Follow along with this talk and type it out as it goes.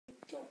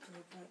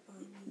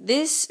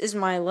This is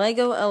my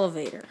Lego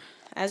elevator.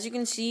 As you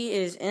can see,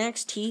 it is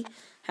NXT,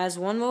 has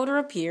one motor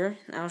up here.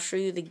 I'll show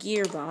you the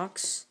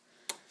gearbox.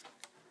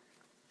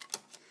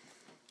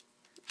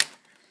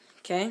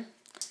 Okay,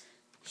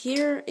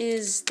 here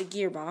is the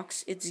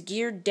gearbox. It's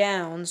geared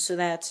down so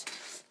that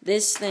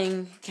this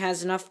thing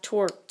has enough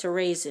torque to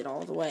raise it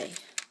all the way.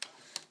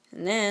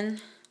 And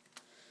then,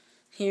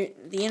 here,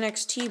 the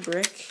NXT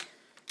brick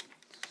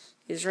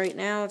is right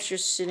now, it's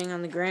just sitting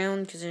on the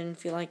ground because I didn't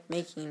feel like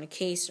making a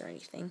case or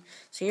anything.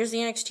 So here's the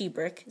NXT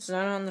brick. It's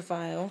not on the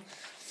file.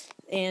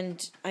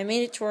 And I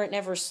made it to where it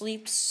never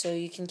sleeps, so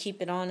you can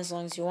keep it on as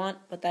long as you want,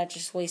 but that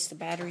just wastes the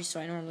battery, so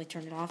I normally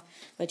turn it off.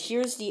 But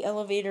here's the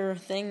elevator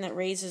thing that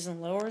raises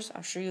and lowers.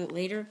 I'll show you it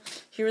later.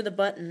 Here are the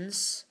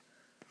buttons.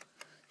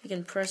 You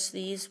can press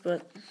these,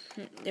 but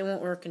they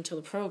won't work until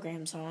the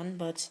program's on.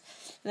 But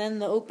then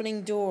the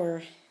opening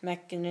door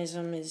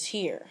mechanism is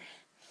here.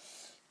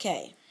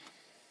 Okay.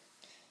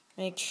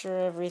 Make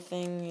sure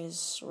everything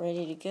is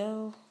ready to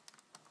go.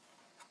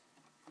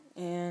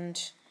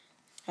 And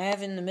I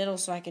have it in the middle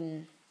so I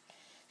can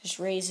just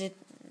raise it,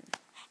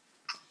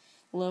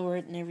 lower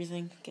it, and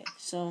everything. Okay,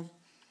 so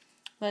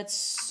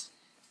let's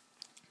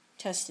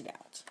test it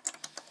out.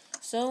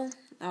 So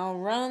I'll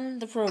run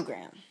the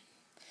program.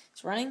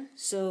 It's running.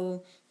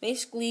 So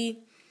basically,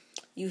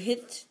 you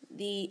hit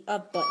the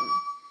up button.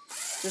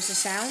 There's a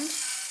sound,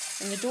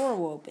 and the door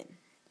will open.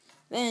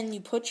 Then you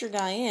put your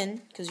guy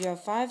in, because you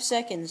have 5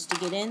 seconds to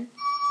get in.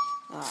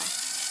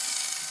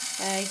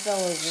 He fell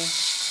over.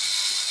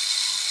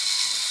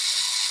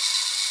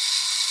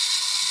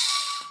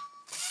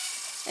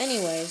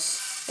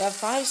 Anyways, you have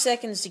 5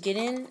 seconds to get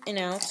in and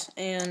out,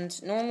 and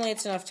normally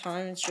it's enough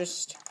time.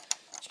 It's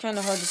kind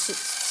of hard to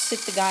sit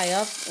the guy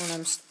up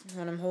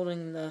when I'm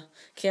holding the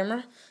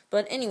camera.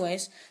 But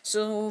anyways,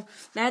 so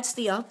that's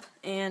the up,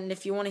 and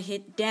if you want to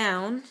hit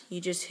down, you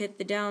just hit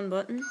the down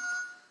button.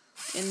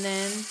 And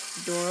then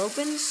the door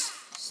opens,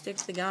 stick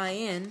the guy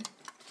in,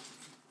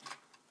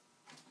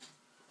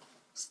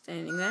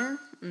 standing there,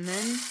 and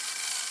then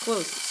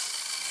closes.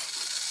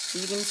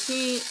 As you can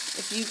see,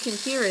 if you can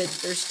hear it,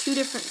 there's 2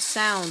 different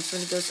sounds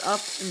when it goes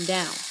up and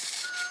down.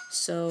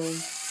 So,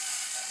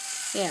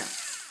 yeah.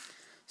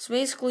 So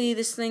basically,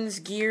 this thing's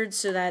geared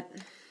so that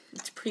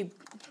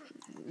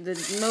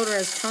the motor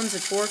has tons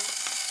of torque,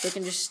 so it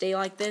can just stay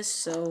like this.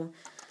 So,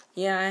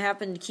 yeah, I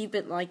happened to keep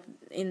it like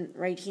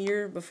right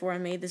here before I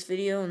made this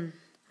video and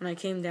when I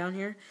came down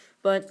here.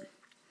 But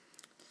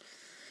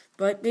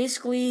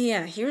basically,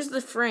 yeah, here's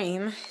the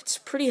frame. It's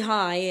pretty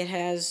high. It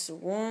has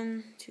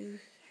 1, 2, 3, 4,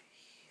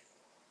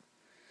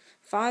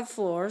 5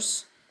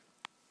 floors,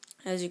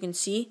 as you can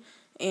see,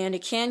 and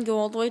it can go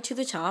all the way to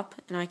the top,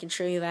 and I can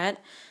show you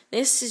that.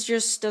 This is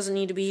just doesn't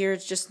need to be here.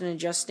 It's just an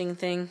adjusting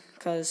thing,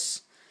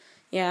 because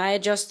yeah, I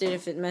adjust it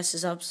if it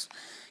messes up.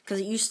 Because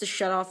it used to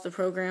shut off the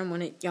program when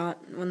the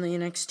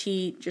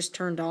NXT just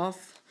turned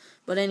off.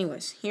 But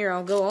anyways, here,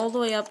 I'll go all the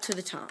way up to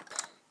the top.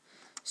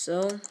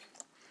 So,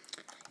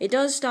 it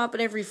does stop at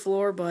every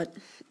floor, but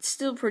it's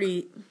still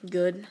pretty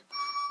good.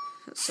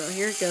 So,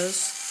 here it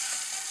goes.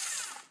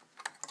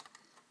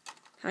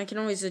 I can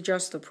always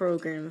adjust the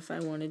program if I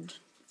wanted.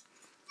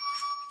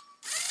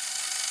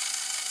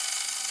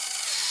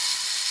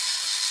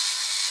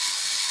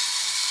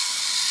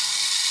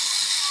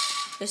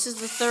 This is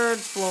the 3rd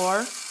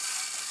floor.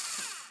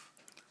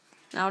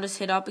 Now I'll just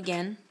hit up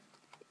again.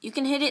 You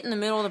can hit it in the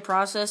middle of the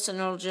process and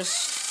it'll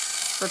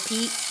just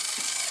repeat.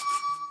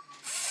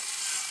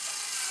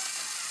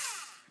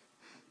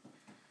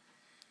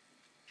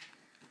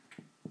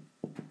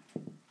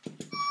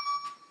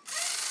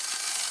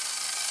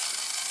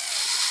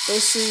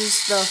 This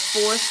is the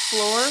 4th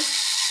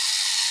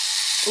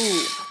floor.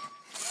 Ooh.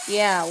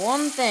 Yeah,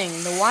 one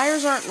thing. The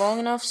wires aren't long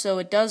enough, so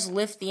it does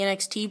lift the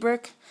NXT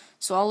brick.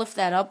 So I'll lift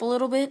that up a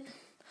little bit.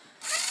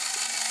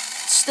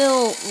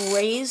 Still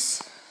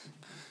raise.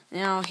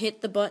 Now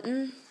hit the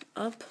button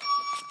up.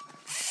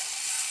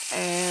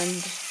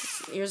 And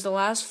here's the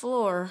last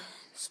floor.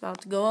 It's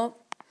about to go up.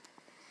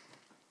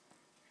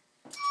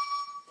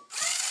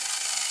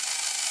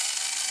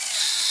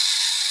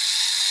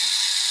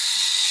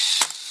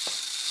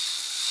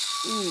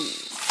 Ooh.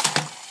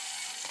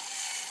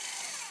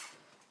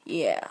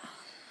 Yeah.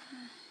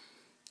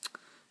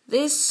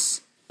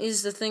 This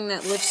is the thing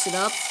that lifts it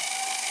up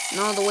and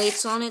all the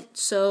weights on it.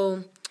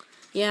 So,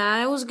 yeah,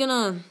 I was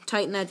gonna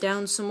tighten that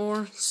down some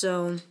more.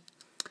 So,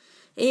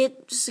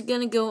 it was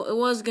gonna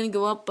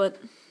go up, but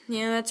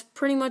yeah, that's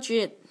pretty much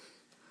it.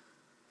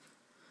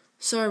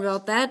 Sorry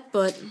about that,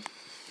 but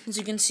as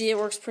you can see, it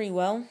works pretty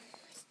well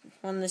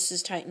when this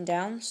is tightened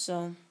down.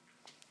 So,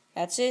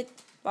 that's it.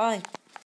 Bye.